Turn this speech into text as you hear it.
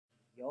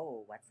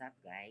what's up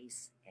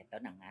guys? Eto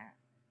na nga.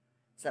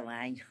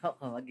 Samahan niyo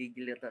ako,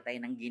 magigluto tayo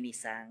ng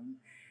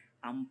ginisang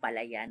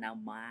ampalaya na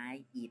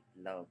may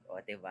itlog. O,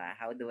 diba?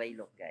 How do I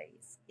look,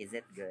 guys? Is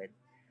it good?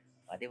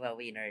 O, diba?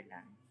 Winner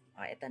lang.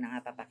 O, eto na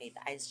nga papakita.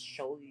 I'll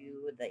show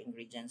you the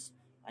ingredients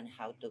on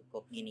how to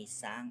cook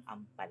ginisang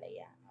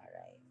ampalaya.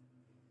 Alright.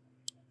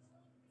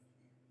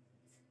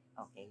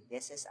 Okay,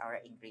 this is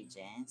our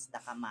ingredients. The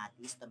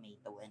kamatis,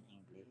 tomato in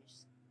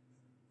English.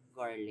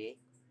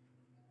 Garlic.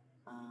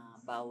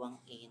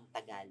 Bawang in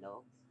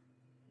Tagalog.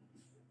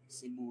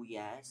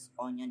 Sibuyas,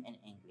 onion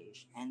in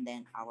English, and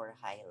then our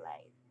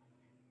highlight,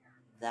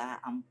 the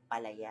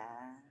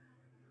ampalaya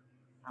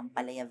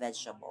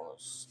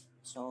vegetables.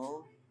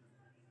 So,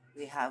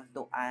 we have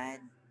to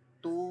add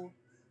 2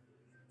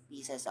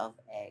 pieces of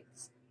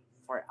eggs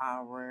for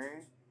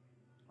our,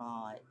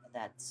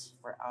 that's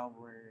for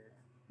our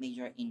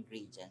major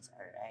ingredients,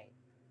 alright?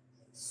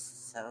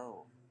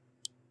 So,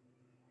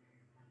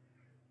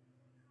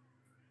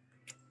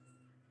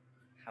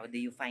 how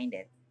do you find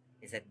it?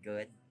 Is it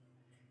good?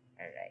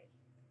 Alright.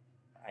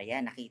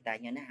 Ayan, nakita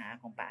nyo na ha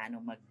kung paano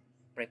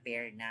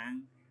mag-prepare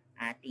ng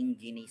ating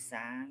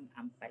ginisang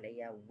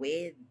ampalaya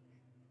with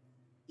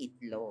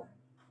itlog.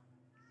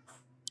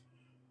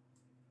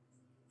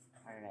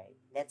 Alright,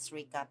 let's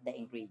recap the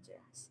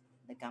ingredients.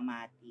 The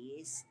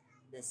kamatis,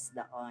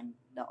 the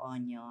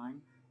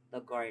onion,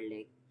 the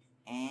garlic,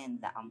 and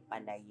the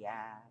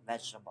ampalaya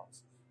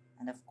vegetables.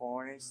 And of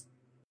course,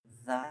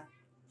 the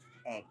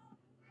egg.